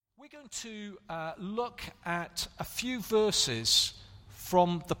We're going to look at a few verses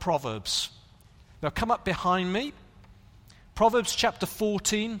from the Proverbs. They'll come up behind me. Proverbs chapter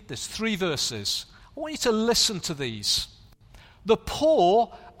 14, there's 3 verses. I want you to listen to these. The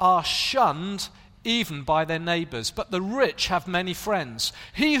poor are shunned even by their neighbors, but the rich have many friends.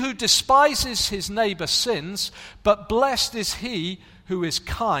 He who despises his neighbor sins, but blessed is he who is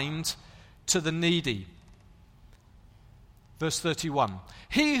kind to the needy. Verse 31,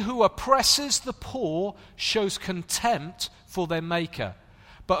 he who oppresses the poor shows contempt for their maker,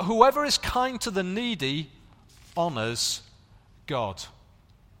 but whoever is kind to the needy honors God.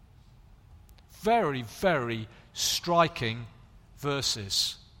 Very, very striking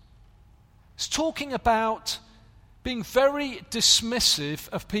verses. It's talking about being very dismissive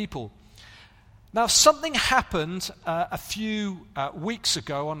of people. Now, something happened a few weeks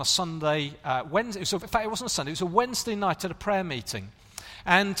ago on a Sunday, Wednesday. In fact, it wasn't a Sunday, it was a Wednesday night at a prayer meeting.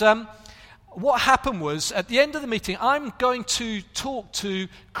 And what happened was, at the end of the meeting, I'm going to talk to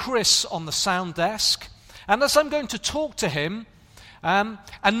Chris on the sound desk. And as I'm going to talk to him,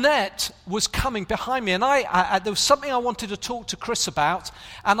 Annette was coming behind me. And there was something I wanted to talk to Chris about.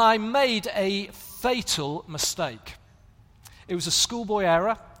 And I made a fatal mistake. It was a schoolboy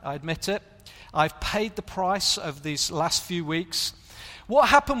error, I admit it. I've paid the price of these last few weeks. What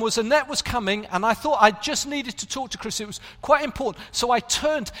happened was Annette was coming, and I thought I just needed to talk to Chris. It was quite important. So I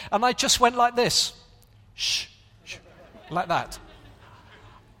turned, and I just went like this. Shh, shh, like that.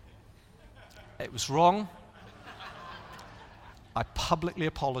 It was wrong. I publicly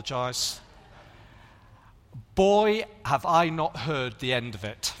apologize. Boy, have I not heard the end of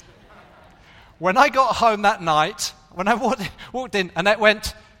it. When I got home that night, when I walked in, Annette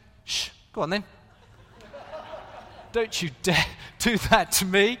went, shh. Go on then. Don't you dare do that to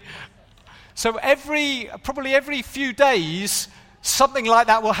me. So probably every few days, something like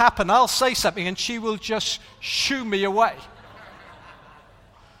that will happen. I'll say something and she will just shoo me away.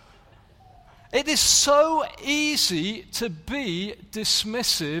 It is so easy to be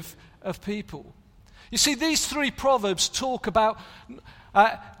dismissive of people. You see, these 3 proverbs talk about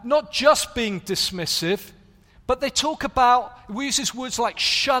not just being dismissive, but they talk about, we use these words like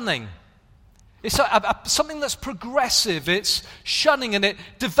shunning. It's something that's progressive, it's shunning, and it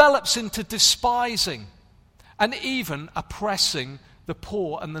develops into despising and even oppressing the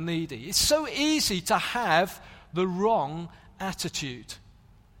poor and the needy. It's so easy to have the wrong attitude.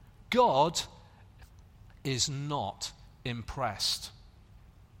 God is not impressed.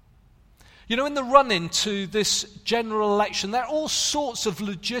 You know, in the run-in to this general election, there are all sorts of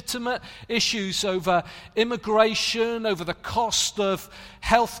legitimate issues over immigration, over the cost of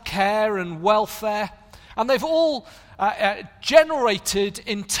health care and welfare, and they've all generated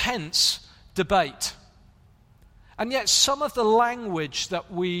intense debate. And yet some of the language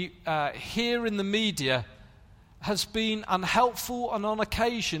that we hear in the media has been unhelpful and on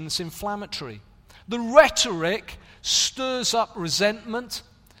occasions inflammatory. The rhetoric stirs up resentment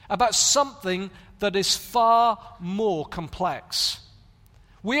about something that is far more complex.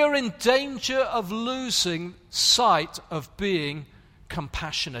 We are in danger of losing sight of being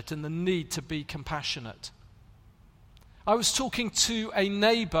compassionate and the need to be compassionate. I was talking to a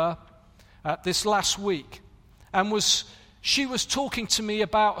neighbor this last week, and she was talking to me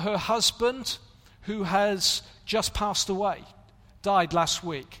about her husband who has just passed away, died last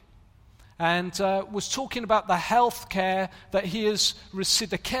week. And was talking about the health care that he has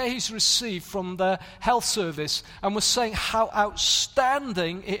received, the care he's received from the health service, and was saying how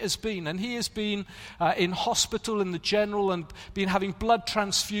outstanding it has been. And he has been in hospital in the general and been having blood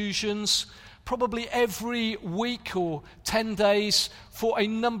transfusions probably every week or 10 days for a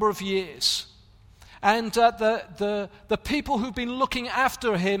number of years. And the people who've been looking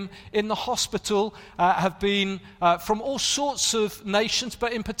after him in the hospital have been from all sorts of nations,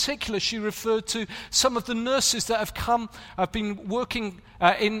 but in particular she referred to some of the nurses that have been working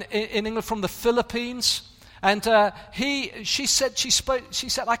in England from the Philippines. And she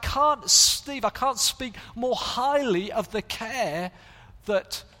said, I can't speak more highly of the care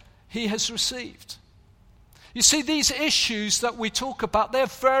that he has received. You see, these issues that we talk about, they're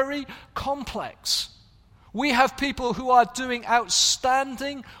very complex. We have people who are doing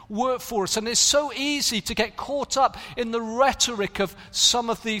outstanding work for us, and it's so easy to get caught up in the rhetoric of some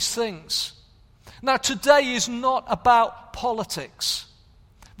of these things. Now, today is not about politics.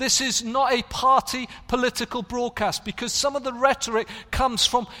 This is not a party political broadcast, because some of the rhetoric comes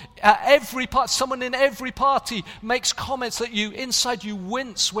from every part. Someone in every party makes comments that inside you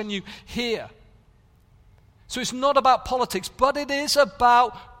wince when you hear. So it's not about politics, but it is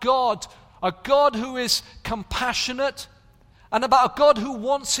about God, a God who is compassionate, and about a God who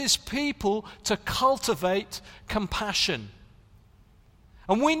wants his people to cultivate compassion.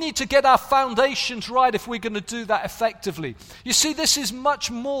 And we need to get our foundations right if we're going to do that effectively. You see, this is much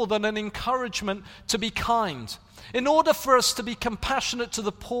more than an encouragement to be kind. In order for us to be compassionate to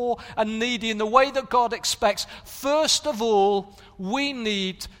the poor and needy in the way that God expects, first of all, we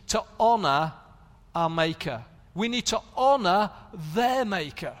need to honor our Maker. We need to honor their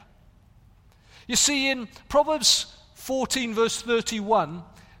Maker. You see, in Proverbs 14, verse 31,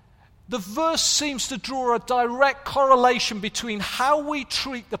 the verse seems to draw a direct correlation between how we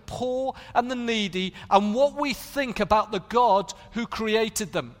treat the poor and the needy and what we think about the God who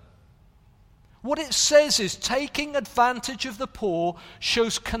created them. What it says is taking advantage of the poor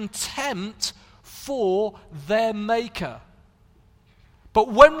shows contempt for their Maker.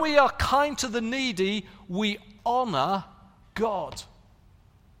 But when we are kind to the needy, we honor God.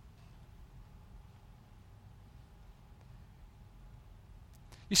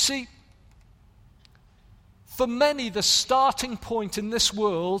 You see, for many, the starting point in this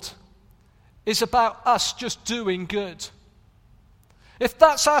world is about us just doing good. If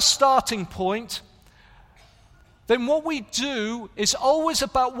that's our starting point, then what we do is always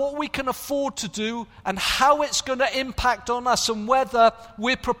about what we can afford to do and how it's going to impact on us and whether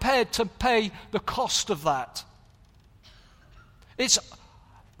we're prepared to pay the cost of that.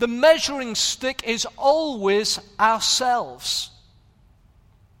 The measuring stick is always ourselves.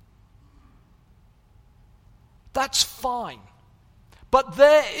 That's fine. But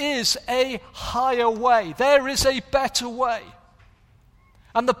there is a higher way. There is a better way.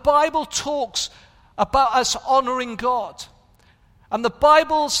 And the Bible talks about us honoring God. And the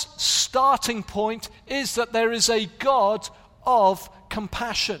Bible's starting point is that there is a God of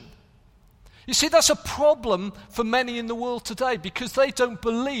compassion. You see, that's a problem for many in the world today because they don't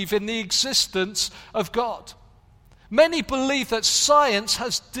believe in the existence of God. Many believe that science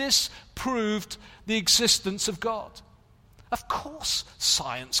has disproved the existence of God. Of course,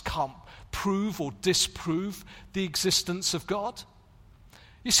 science can't prove or disprove the existence of God.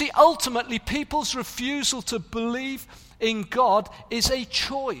 You see, ultimately, people's refusal to believe in God is a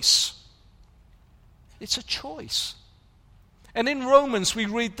choice. It's a choice. And in Romans, we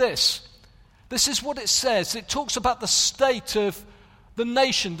read this. This is what it says. It talks about the state of the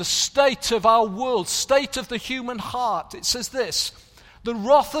nation, the state of our world, state of the human heart. It says this: the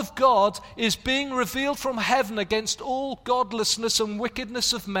wrath of God is being revealed from heaven against all godlessness and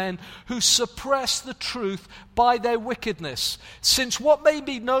wickedness of men who suppress the truth by their wickedness. Since what may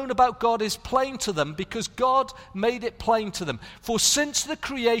be known about God is plain to them, because God made it plain to them. For since the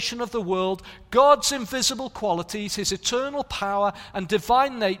creation of the world, God's invisible qualities, his eternal power and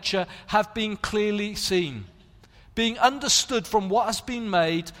divine nature have been clearly seen, being understood from what has been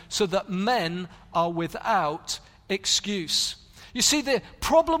made, so that men are without excuse. You see, the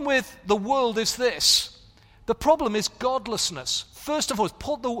problem with the world is this. The problem is godlessness. First of all,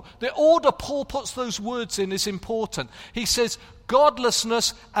 the order Paul puts those words in is important. He says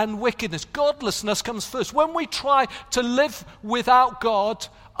godlessness and wickedness. Godlessness comes first. When we try to live without God,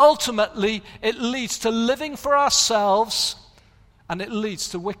 ultimately it leads to living for ourselves and it leads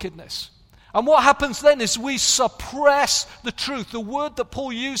to wickedness. And what happens then is we suppress the truth. The word that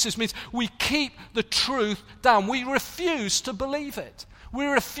Paul uses means we keep the truth down. We refuse to believe it. We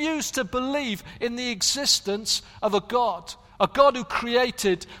refuse to believe in the existence of a God who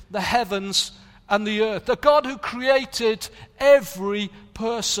created the heavens and the earth, a God who created every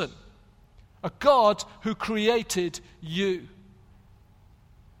person, a God who created you.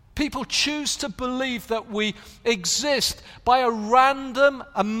 People choose to believe that we exist by a random,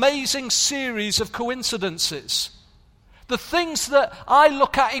 amazing series of coincidences. The things that I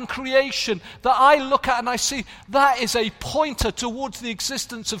look at in creation, that I look at and I see, that is a pointer towards the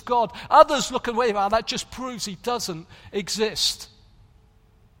existence of God. Others look and wait, well, that just proves he doesn't exist.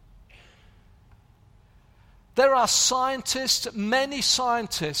 There are scientists, many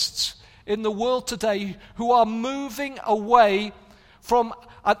scientists in the world today who are moving away from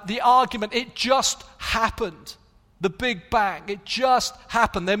the argument, it just happened. The Big Bang, it just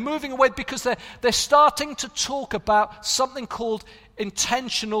happened. They're moving away because they're starting to talk about something called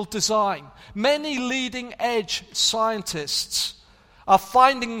intentional design. Many leading edge scientists are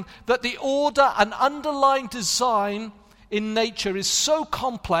finding that the order and underlying design in nature is so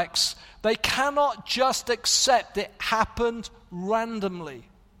complex, they cannot just accept it happened randomly.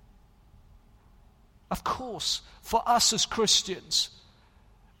 Of course, for us as Christians,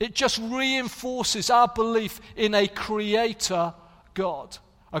 it just reinforces our belief in a creator God,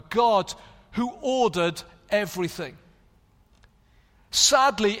 a God who ordered everything.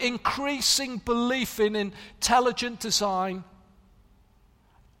 Sadly, increasing belief in intelligent design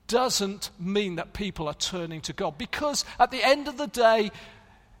doesn't mean that people are turning to God. Because at the end of the day,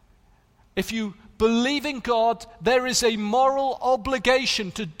 if you believe in God, there is a moral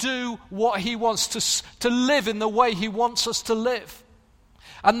obligation to do what he wants, to live in the way he wants us to live.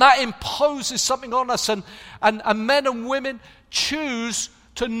 And that imposes something on us. And men and women choose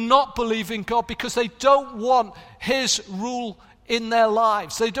to not believe in God because they don't want his rule in their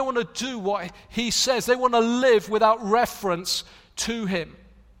lives. They don't want to do what he says. They want to live without reference to him.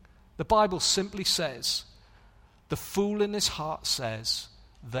 The Bible simply says, the fool in his heart says,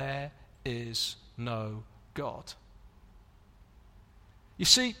 there is no God. You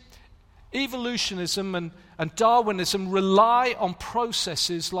see, evolutionism and Darwinism rely on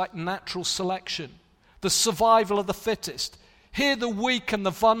processes like natural selection, the survival of the fittest. Here the weak and the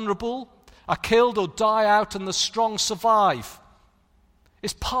vulnerable are killed or die out and the strong survive.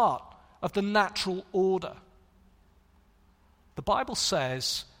 It's part of the natural order. The Bible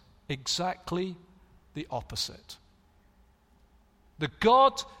says exactly the opposite. The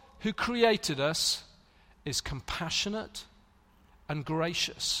God who created us is compassionate and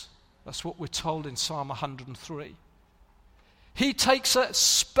gracious. That's what we're told in Psalm 103. He takes a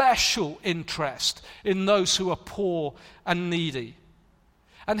special interest in those who are poor and needy.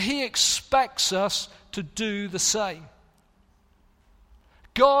 And he expects us to do the same.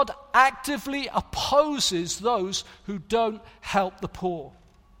 God actively opposes those who don't help the poor.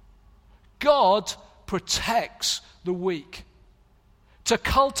 God protects the weak. To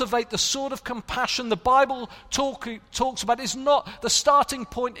cultivate the sort of compassion the Bible talks about is not, the starting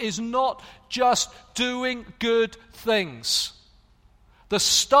point is not just doing good things. The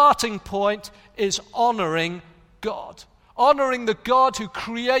starting point is honoring God. Honoring the God who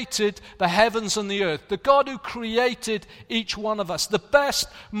created the heavens and the earth. The God who created each one of us. The best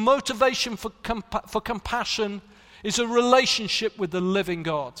motivation for compassion is a relationship with the living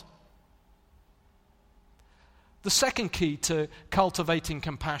God. The second key to cultivating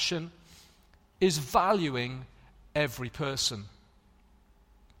compassion is valuing every person.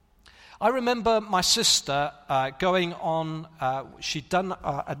 I remember my sister going on, she'd done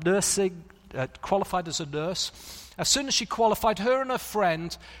a nursing, qualified as a nurse. As soon as she qualified, her and her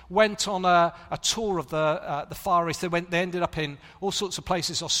friend went on a tour of the Far East. They ended up in all sorts of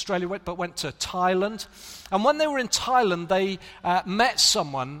places, Australia, but went to Thailand. And when they were in Thailand, they met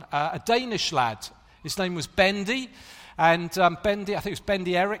someone, a Danish lad. His name was Bendy, and Bendy, I think it was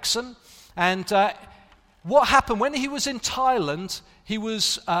Bendy Eriksson. And what happened, when he was in Thailand, he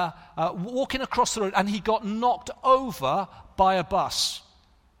was walking across the road and he got knocked over by a bus.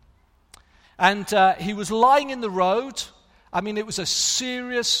 And he was lying in the road. I mean, it was a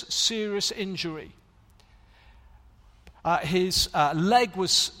serious injury. His leg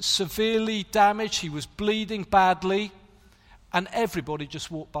was severely damaged. He was bleeding badly. And everybody just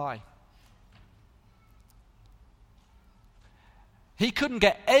walked by. He couldn't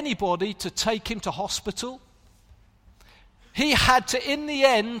get anybody to take him to hospital. He had to, in the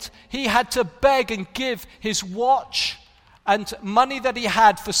end, he had to beg and give his watch and money that he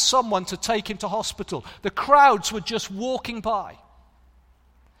had for someone to take him to hospital. The crowds were just walking by.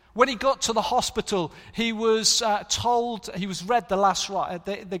 When he got to the hospital, he was told, he was read the last rites.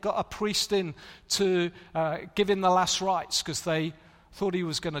 They got a priest in to give him the last rites because they thought he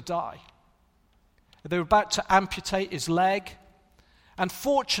was going to die. They were about to amputate his leg. And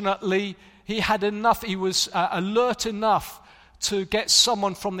fortunately, he had enough, he was alert enough to get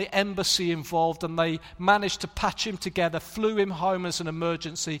someone from the embassy involved, and they managed to patch him together, flew him home as an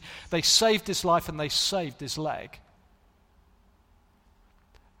emergency. They saved his life and they saved his leg.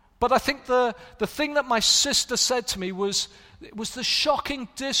 But I think the thing that my sister said to me was the shocking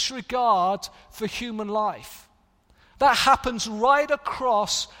disregard for human life. That happens right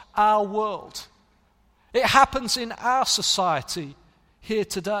across our world. It happens in our society here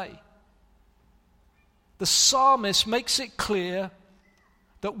today. The psalmist makes it clear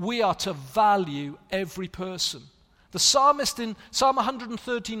that we are to value every person. The psalmist in Psalm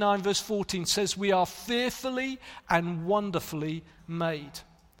 139 verse 14 says we are fearfully and wonderfully made.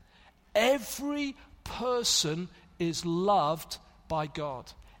 Every person is loved by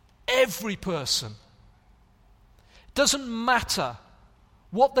God. Every person. It doesn't matter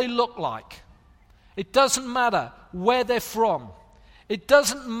what they look like. It doesn't matter where they're from. It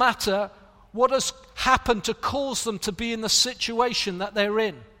doesn't matter what has happened to cause them to be in the situation that they're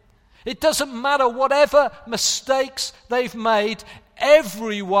in. It doesn't matter whatever mistakes they've made.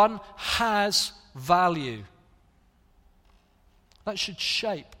 Everyone has value. That should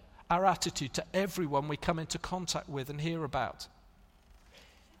shape our attitude to everyone we come into contact with and hear about.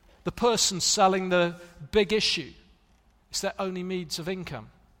 The person selling the big issue is their only means of income.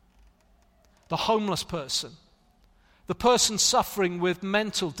 the homeless person, the person suffering with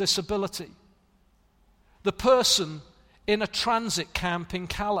mental disability, the person in a transit camp in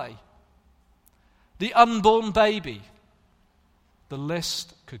Calais, the unborn baby. The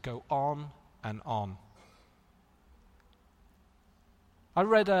list could go on and on. I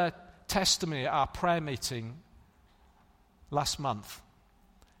read a testimony at our prayer meeting last month,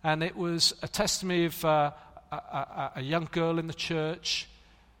 and it was a testimony of a young girl in the church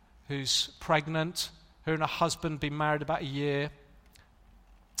who's pregnant. Her and her husband been married about a year,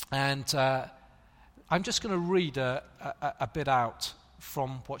 and I'm just going to read a bit out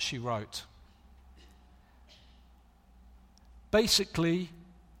from what she wrote. Basically,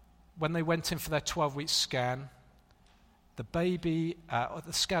 when they went in for their 12-week scan, the baby,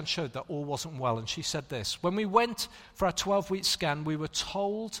 the scan showed that all wasn't well, and she said this: when we went for our 12-week scan, we were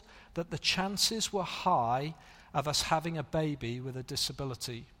told that the chances were high of us having a baby with a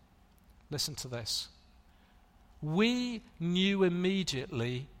disability. Listen to this. We knew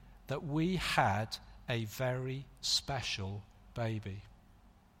immediately that we had a very special baby.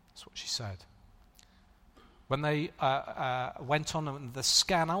 That's what she said. When they went on, and the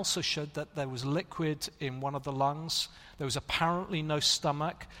scan also showed that there was liquid in one of the lungs. There was apparently no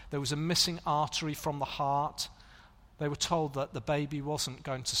stomach. There was a missing artery from the heart. They were told that the baby wasn't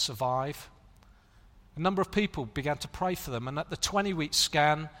going to survive. A number of people began to pray for them, and at the 20-week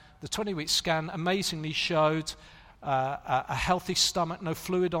scan amazingly showed a healthy stomach, no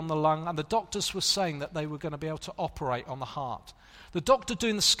fluid on the lung, and the doctors were saying that they were going to be able to operate on the heart. The doctor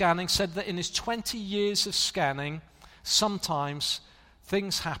doing the scanning said that in his 20 years of scanning, sometimes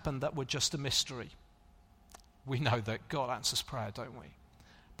things happened that were just a mystery. We know that God answers prayer, don't we?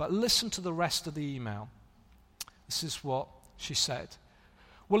 But listen to the rest of the email. This is what she said.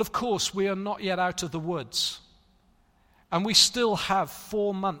 Well, of course, we are not yet out of the woods, and we still have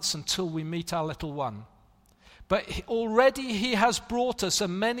 4 months until we meet our little one. But already he has brought us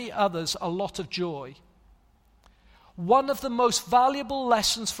and many others a lot of joy. One of the most valuable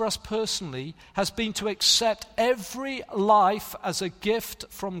lessons for us personally has been to accept every life as a gift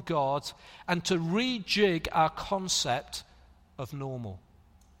from God and to rejig our concept of normal.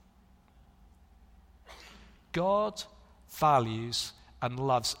 God values and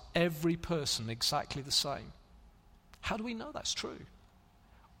loves every person exactly the same. How do we know that's true?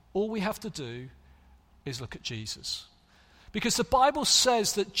 All we have to do is look at Jesus. Because the Bible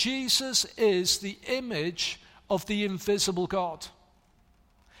says that Jesus is the image of the invisible God.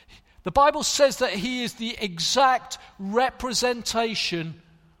 The Bible says that he is the exact representation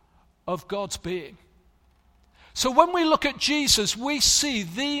of God's being. So when we look at Jesus, we see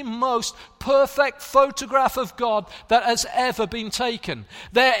the most perfect photograph of God that has ever been taken.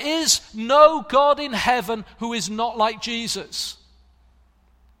 There is no God in heaven who is not like Jesus.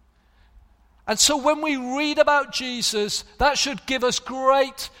 And so when we read about Jesus, that should give us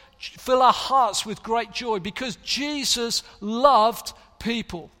fill our hearts with great joy, because Jesus loved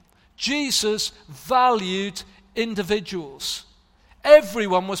people. Jesus valued individuals.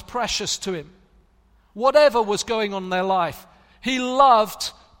 Everyone was precious to him. Whatever was going on in their life, he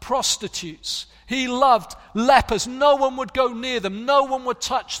loved prostitutes. He loved lepers. No one would go near them. No one would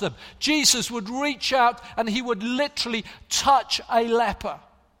touch them. Jesus would reach out and he would literally touch a leper.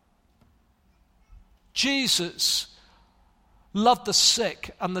 Jesus loved the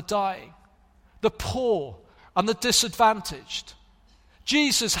sick and the dying, the poor and the disadvantaged.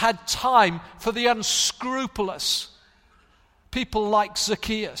 Jesus had time for the unscrupulous, people like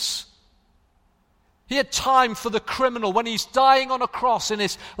Zacchaeus. He had time for the criminal when he's dying on a cross in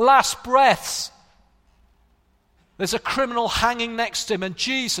his last breaths. There's a criminal hanging next to him, and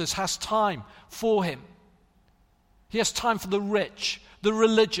Jesus has time for him. He has time for the rich, the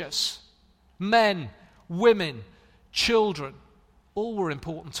religious, men, women, children. All were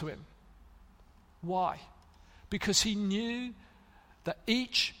important to him. Why? Because he knew that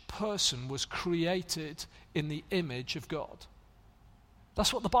each person was created in the image of God.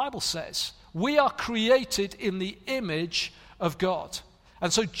 That's what the Bible says. We are created in the image of God.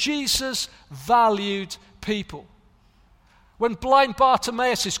 And so Jesus valued people. When blind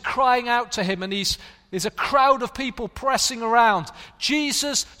Bartimaeus is crying out to him and there's a crowd of people pressing around,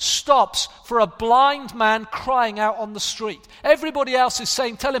 Jesus stops for a blind man crying out on the street. Everybody else is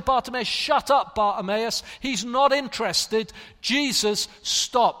telling Bartimaeus, shut up, Bartimaeus. He's not interested. Jesus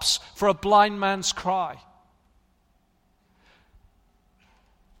stops for a blind man's cry.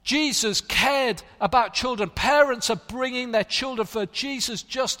 Jesus cared about children. Parents are bringing their children for Jesus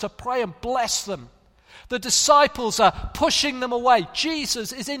just to pray and bless them. The disciples are pushing them away.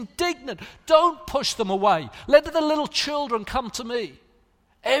 Jesus is indignant. Don't push them away. Let the little children come to me.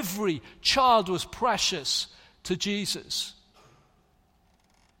 Every child was precious to Jesus.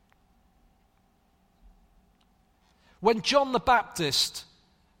 When John the Baptist,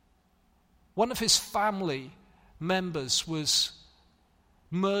 one of his family members, was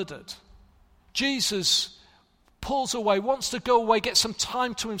murdered, Jesus pulls away, wants to go away, get some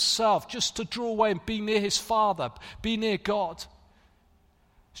time to himself, just to draw away and be near his Father, be near God.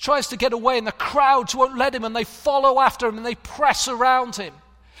 He tries to get away and the crowds won't let him and they follow after him and they press around him.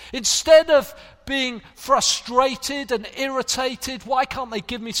 Instead of being frustrated and irritated, why can't they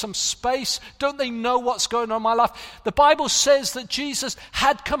give me some space? Don't they know what's going on in my life? The Bible says that Jesus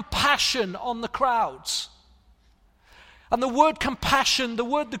had compassion on the crowds. And the word compassion,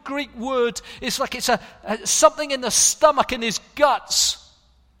 the Greek word, is like it's something in the stomach, in his guts.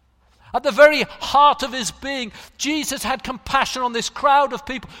 At the very heart of his being, Jesus had compassion on this crowd of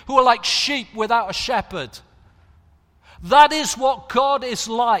people who are like sheep without a shepherd. That is what God is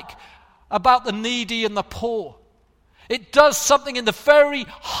like about the needy and the poor. It does something in the very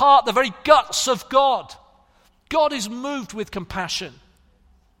heart, the very guts of God. God is moved with compassion.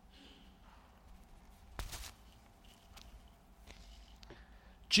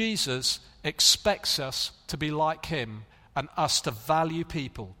 Jesus expects us to be like him and us to value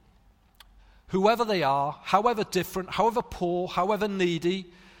people. Whoever they are, however different, however poor, however needy.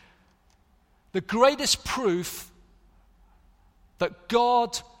 The greatest proof that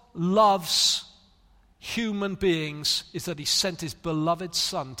God loves human beings is that he sent his beloved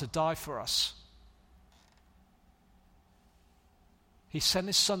Son to die for us. He sent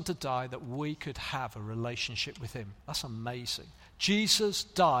his Son to die that we could have a relationship with him. That's amazing. Jesus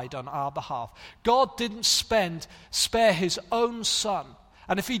died on our behalf. God didn't spare his own Son.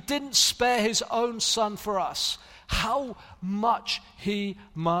 And if he didn't spare his own Son for us, how much he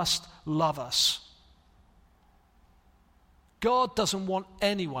must love us. God doesn't want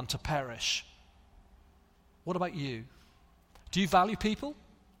anyone to perish. What about you? Do you value people?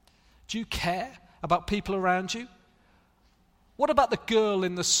 Do you care about people around you? What about the girl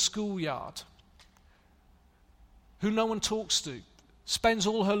in the schoolyard who no one talks to, spends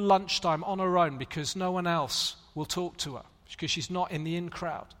all her lunchtime on her own because no one else will talk to her, because she's not in the in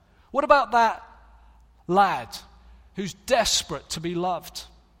crowd? What about that lad who's desperate to be loved?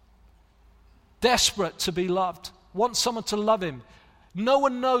 Desperate to be loved. Wants someone to love him. No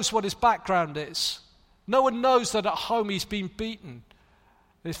one knows what his background is. No one knows that at home he's been beaten.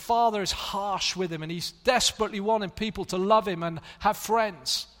 His father is harsh with him and he's desperately wanting people to love him and have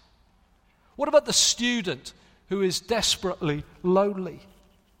friends. What about the student who is desperately lonely?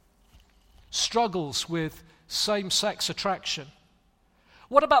 Struggles with same-sex attraction.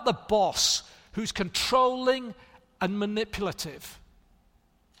 What about the boss who's controlling and manipulative?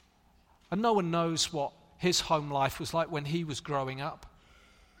 And no one knows what his home life was like when he was growing up.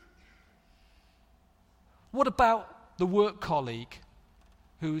 What about the work colleague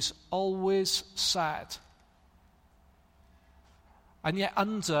who's always sad? And yet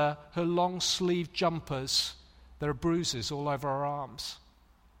under her long-sleeved jumpers, there are bruises all over her arms.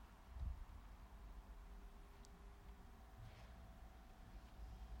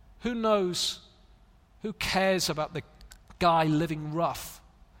 Who knows, who cares about the guy living rough?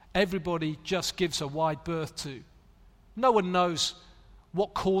 Everybody just gives a wide berth to. No one knows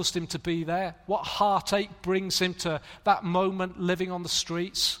what caused him to be there, what heartache brings him to that moment living on the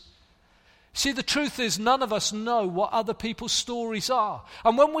streets. See, the truth is none of us know what other people's stories are.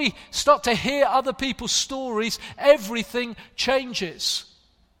 And when we start to hear other people's stories, everything changes.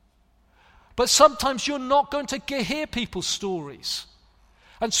 But sometimes you're not going to hear people's stories.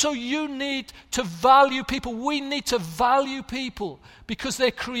 And so you need to value people. We need to value people because they're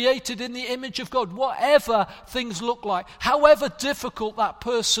created in the image of God, whatever things look like, however difficult that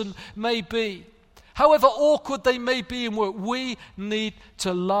person may be, however awkward they may be in work. We need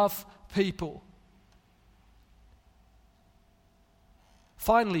to love people.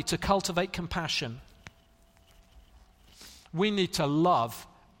 Finally, to cultivate compassion, we need to love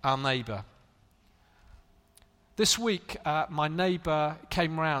our neighbor. This week, my neighbor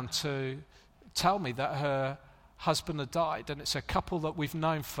came round to tell me that her husband had died, and it's a couple that we've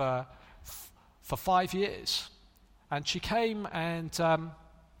known for 5 years. And she came with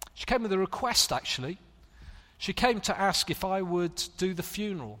a request, actually. She came to ask if I would do the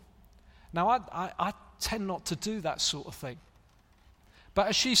funeral. Now, I tend not to do that sort of thing. But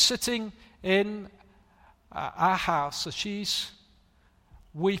as she's sitting in our house, as she's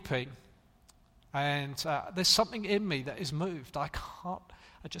weeping, and there's something in me that is moved. I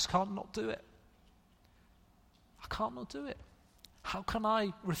just can't not do it. I can't not do it. How can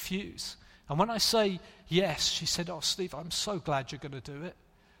I refuse? And when I say yes, she said, "Oh, Steve, I'm so glad you're going to do it."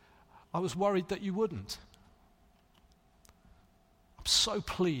 I was worried that you wouldn't. I'm so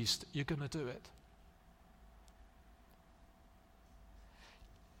pleased you're going to do it.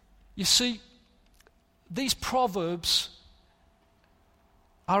 You see, these proverbs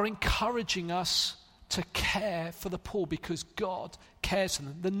are encouraging us to care for the poor because God cares for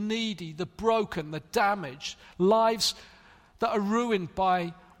them. The needy, the broken, the damaged, lives that are ruined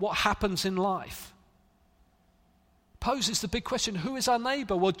by what happens in life. Poses the big question, who is our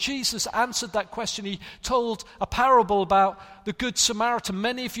neighbor? Well, Jesus answered that question. He told a parable about the Good Samaritan.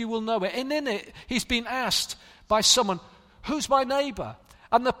 Many of you will know it. And in it, he's been asked by someone, who's my neighbor?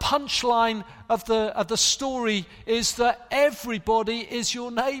 And the punchline of the story is that everybody is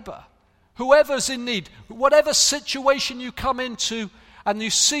your neighbor. Whoever's in need, whatever situation you come into and you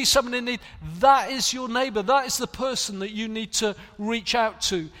see someone in need, that is your neighbor. That is the person that you need to reach out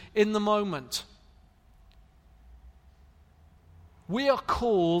to in the moment. We are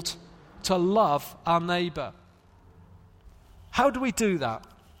called to love our neighbor. How do we do that?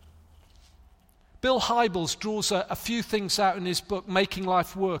 Bill Hybels draws a few things out in his book, Making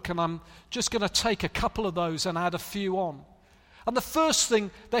Life Work, and I'm just going to take a couple of those and add a few on. And the first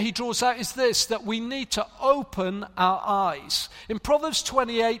thing that he draws out is this, that we need to open our eyes. In Proverbs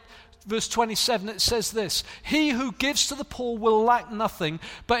 28, verse 27, it says this, he who gives to the poor will lack nothing,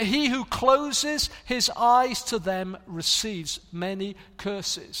 but he who closes his eyes to them receives many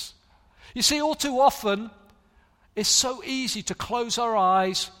curses. You see, all too often, it's so easy to close our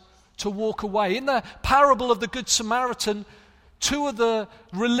eyes, to walk away. In the parable of the Good Samaritan, two of the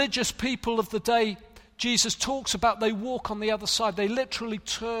religious people of the day Jesus talks about, they walk on the other side. They literally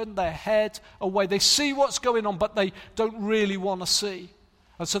turn their head away. They see what's going on, but they don't really want to see.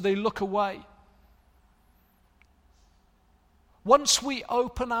 And so they look away. Once we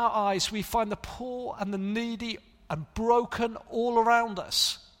open our eyes, we find the poor and the needy and broken all around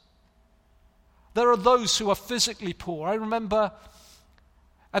us. There are those who are physically poor. I remember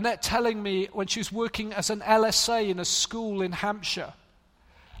Annette telling me when she was working as an LSA in a school in Hampshire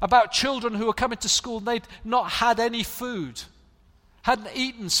about children who were coming to school and they'd not had any food, hadn't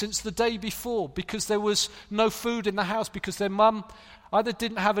eaten since the day before because there was no food in the house because their mum either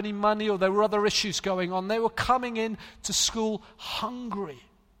didn't have any money or there were other issues going on. They were coming in to school hungry.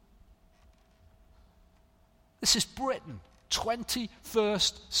 This is Britain,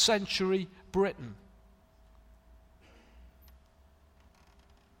 21st century Britain.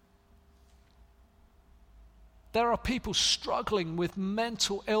 There are people struggling with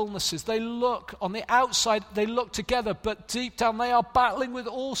mental illnesses. They look, on the outside, they look together, but deep down they are battling with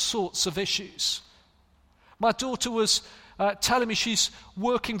all sorts of issues. My daughter was telling me she's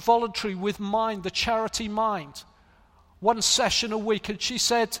working voluntary with Mind, the charity Mind, one session a week, and she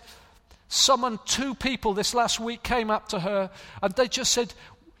said two people this last week came up to her, and they just said,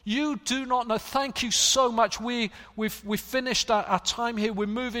 you do not know, thank you so much. We've finished our time here, we're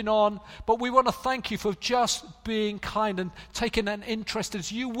moving on, but we want to thank you for just being kind and taking an interest in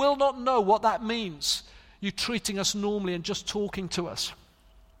us. You will not know what that means, you treating us normally and just talking to us.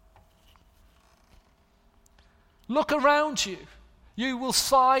 Look around you. You will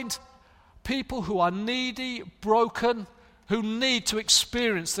find people who are needy, broken, who need to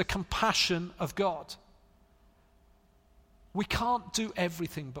experience the compassion of God. We can't do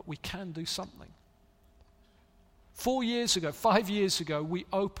everything, but we can do something. 5 years ago, we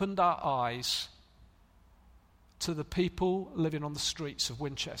opened our eyes to the people living on the streets of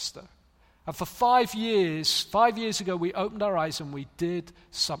Winchester. And for 5 years ago, we opened our eyes and we did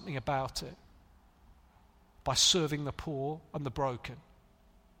something about it by serving the poor and the broken.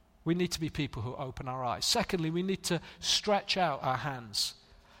 We need to be people who open our eyes. Secondly, we need to stretch out our hands.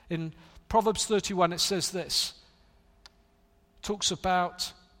 In Proverbs 31, it says this. Talks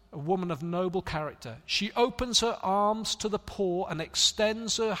about a woman of noble character. She opens her arms to the poor and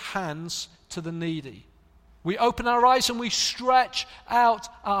extends her hands to the needy. We open our eyes and we stretch out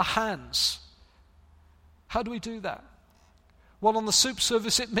our hands. How do we do that? Well, on the soup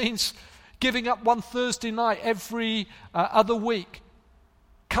service, it means giving up one Thursday night every other week,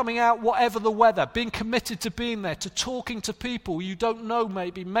 coming out whatever the weather, being committed to being there, to talking to people you don't know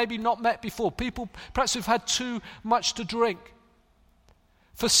maybe not met before, people perhaps who've had too much to drink.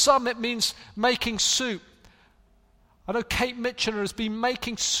 For some, it means making soup. I know Kate Mitchener has been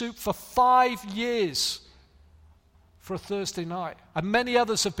making soup for 5 years for a Thursday night. And many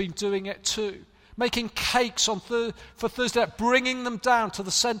others have been doing it too. Making cakes for Thursday night, bringing them down to the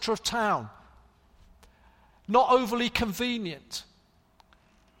center of town. Not overly convenient.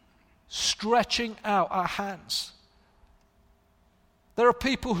 Stretching out our hands. There are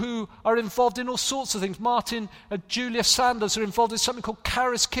people who are involved in all sorts of things. Martin and Julia Sanders are involved in something called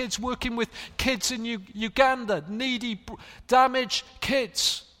Caris Kids, working with kids in Uganda, needy, damaged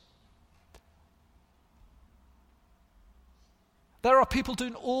kids. There are people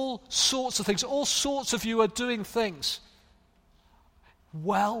doing all sorts of things. All sorts of you are doing things.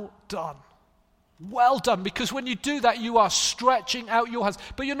 Well done. Well done, because when you do that, you are stretching out your hands.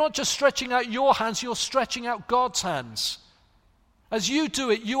 But you're not just stretching out your hands, you're stretching out God's hands. As you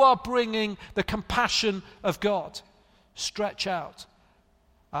do it, you are bringing the compassion of God. Stretch out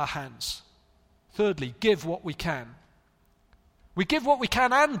our hands. Thirdly, give what we can. We give what we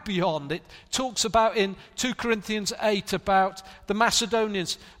can and beyond. It talks about in 2 Corinthians 8 about the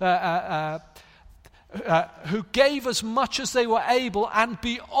Macedonians who gave as much as they were able and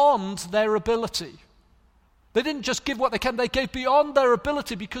beyond their ability. They didn't just give what they can, they gave beyond their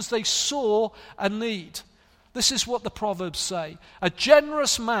ability because they saw a need. This is what the Proverbs say. A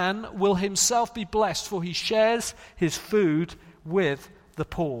generous man will himself be blessed, for he shares his food with the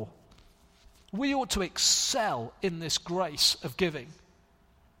poor. We ought to excel in this grace of giving.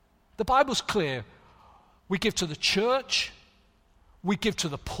 The Bible's clear. We give to the church. We give to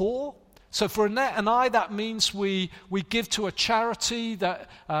the poor. So for Annette and I, that means we give to a charity that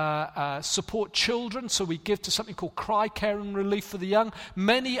support children. So we give to something called Cry Care and Relief for the Young.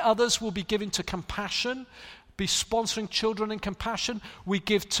 Many others will be giving to Compassion, be sponsoring children in Compassion. We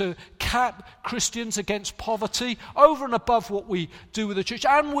give to CAT, Christians Against Poverty, over and above what we do with the church.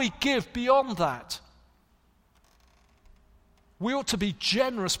 And we give beyond that. We ought to be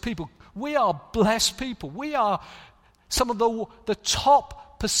generous people. We are blessed people. We are some of the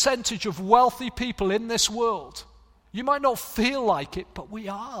top percentage of wealthy people in this world. You might not feel like it, but we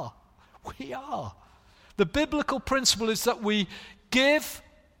are. We are. The biblical principle is that we give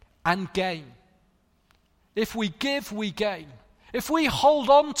and gain. If we give, we gain. If we hold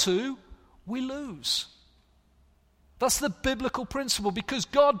on to, we lose. That's the biblical principle, because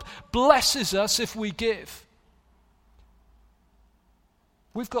God blesses us if we give.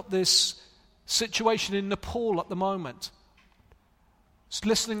 We've got this situation in Nepal at the moment. Just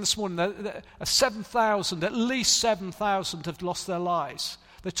listening this morning, at least 7,000 have lost their lives.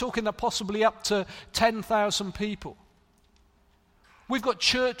 They're talking that possibly up to 10,000 people. We've got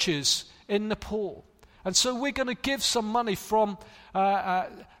churches in Nepal. And so we're going to give some money from our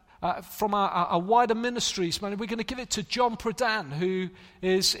wider ministries money. We're going to give it to John Pradhan, who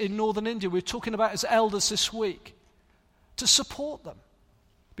is in northern India. We're talking about his elders this week, to support them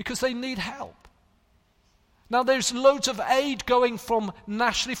because they need help. Now there's loads of aid going from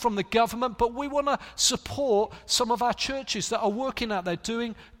nationally from the government, but we want to support some of our churches that are working out there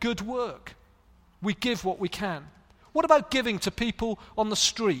doing good work. We give what we can. What about giving to people on the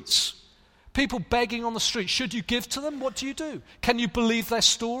streets? People begging on the street, should you give to them? What do you do? Can you believe their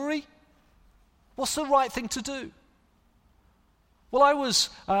story? What's the right thing to do? Well,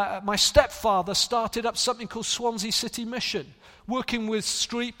 my stepfather started up something called Swansea City Mission, working with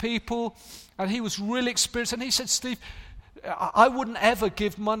street people, and he was really experienced. And he said, Steve, I wouldn't ever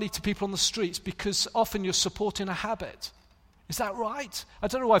give money to people on the streets because often you're supporting a habit. Is that right? I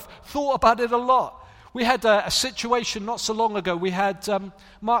don't know, I've thought about it a lot. We had a situation not so long ago. We had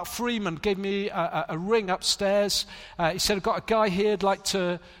Mark Freeman gave me a ring upstairs. He said, I've got a guy here I'd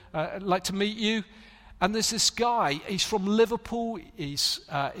like to meet you. And there's this guy. He's from Liverpool. His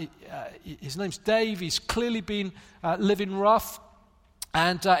name's Dave. He's clearly been living rough.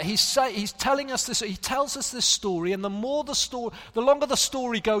 And he's telling us this. He tells us this story. And the longer the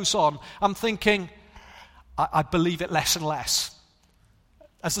story goes on, I'm thinking, I believe it less and less.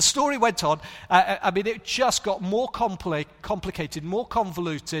 As the story went on, it just got more complicated, more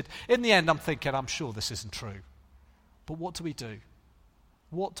convoluted. In the end, I'm thinking, I'm sure this isn't true. But what do we do?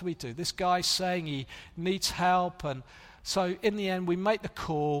 What do we do? This guy's saying he needs help, and so in the end, we make the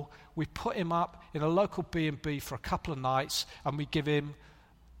call. We put him up in a local B&B for a couple of nights, and we give him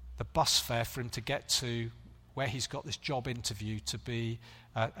the bus fare for him to get to where he's got this job interview to be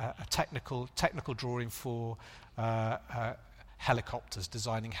a technical drawing for helicopters,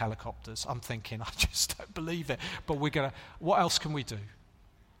 designing helicopters. I'm thinking, I just don't believe it. But what else can we do?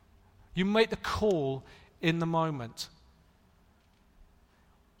 You make the call in the moment.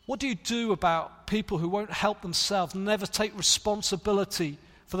 What do you do about people who won't help themselves, never take responsibility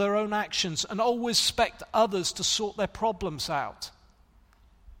for their own actions, and always expect others to sort their problems out?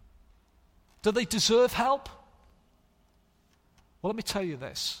 Do they deserve help? Well, let me tell you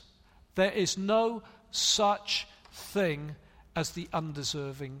this. There is no such thing as the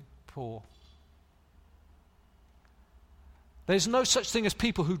undeserving poor. There's no such thing as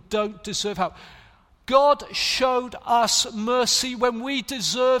people who don't deserve help. God showed us mercy when we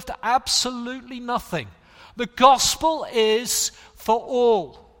deserved absolutely nothing. The gospel is for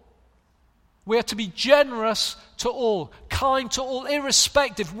all. We are to be generous to all, kind to all,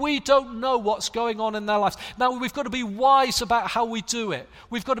 irrespective. We don't know what's going on in their lives. Now, we've got to be wise about how we do it.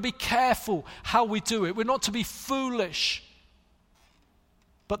 We've got to be careful how we do it. We're not to be foolish.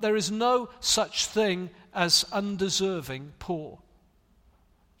 But there is no such thing as undeserving poor.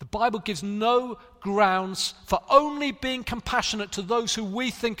 The Bible gives no grounds for only being compassionate to those who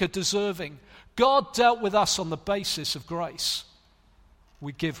we think are deserving. God dealt with us on the basis of grace.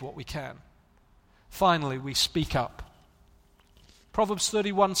 We give what we can. Finally, we speak up. Proverbs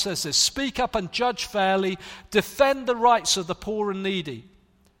 31 says this, "Speak up and judge fairly, defend the rights of the poor and needy."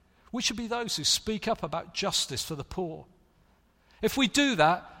 We should be those who speak up about justice for the poor. If we do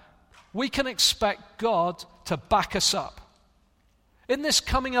that, we can expect God to back us up. In this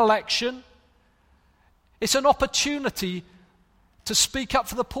coming election, it's an opportunity to speak up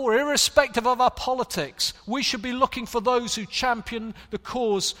for the poor, irrespective of our politics. We should be looking for those who champion the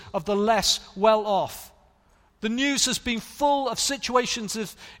cause of the less well-off. The news has been full of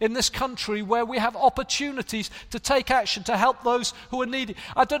situations in this country where we have opportunities to take action to help those who are needy.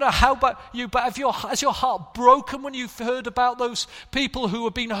 I don't know how about you, but has your heart broken when you've heard about those people who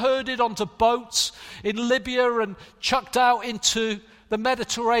have been herded onto boats in Libya and chucked out into the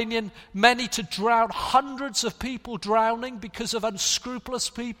Mediterranean, many to drown, hundreds of people drowning because of unscrupulous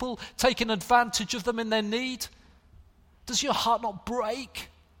people taking advantage of them in their need? Does your heart not break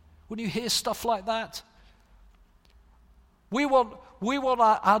when you hear stuff like that? We want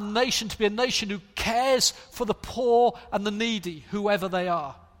our nation to be a nation who cares for the poor and the needy, whoever they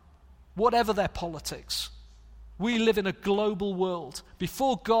are, whatever their politics. We live in a global world.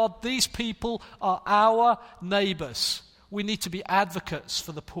 Before God, these people are our neighbors. We need to be advocates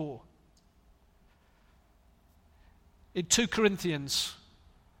for the poor. In 2 Corinthians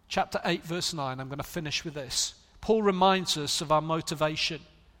chapter 8, verse 9, I'm going to finish with this. Paul reminds us of our motivation.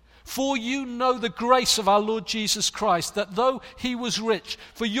 "For you know the grace of our Lord Jesus Christ, that though he was rich,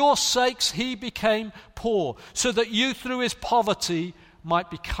 for your sakes he became poor, so that you through his poverty might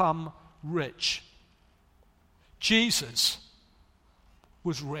become rich." Jesus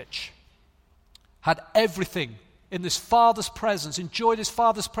was rich, had everything in his Father's presence, enjoyed his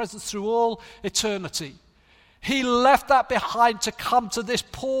Father's presence through all eternity. He left that behind to come to this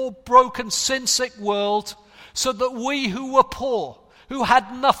poor, broken, sin-sick world so that we who were poor, who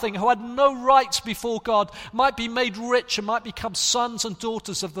had nothing, who had no rights before God, might be made rich and might become sons and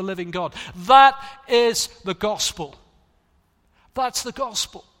daughters of the living God. That is the gospel. That's the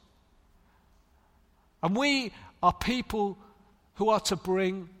gospel. And we are people who are to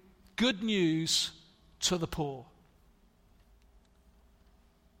bring good news to the poor.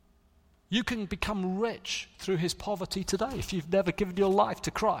 You can become rich through his poverty today if you've never given your life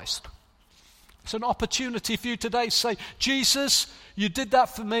to Christ. It's an opportunity for you today to say, "Jesus, you did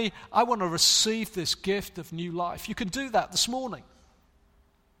that for me. I want to receive this gift of new life." You can do that this morning.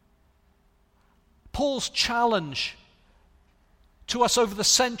 Paul's challenge to us over the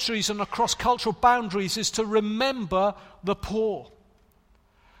centuries and across cultural boundaries is to remember the poor.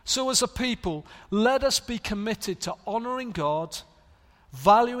 So as a people, let us be committed to honoring God,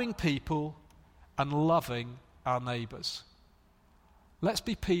 valuing people, and loving our neighbors. Let's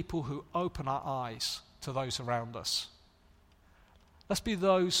be people who open our eyes to those around us. Let's be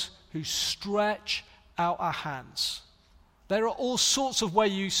those who stretch out our hands. There are all sorts of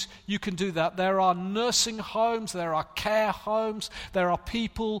ways you can do that. There are nursing homes, there are care homes, there are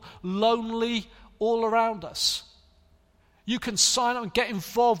people lonely all around us. You can sign up and get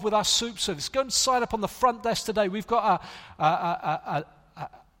involved with our soup service. Go and sign up on the front desk today. We've got a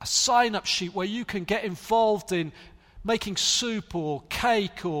sign-up sheet where you can get involved in making soup or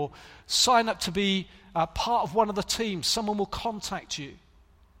cake or sign up to be part of one of the teams. Someone will contact you.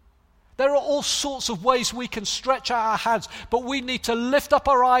 There are all sorts of ways we can stretch out our hands, but we need to lift up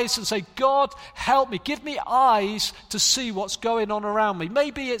our eyes and say, "God, help me. Give me eyes to see what's going on around me."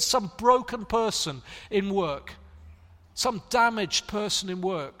 Maybe it's some broken person in work, some damaged person in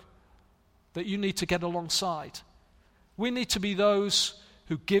work that you need to get alongside. We need to be those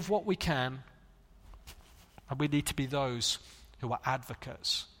who give what we can, and we need to be those who are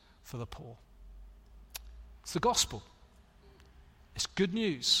advocates for the poor. It's the gospel. It's good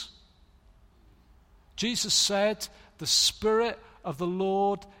news. Jesus said, "The Spirit of the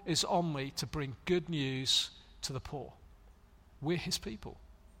Lord is on me to bring good news to the poor." We're his people.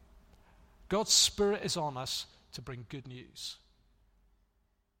 God's Spirit is on us to bring good news.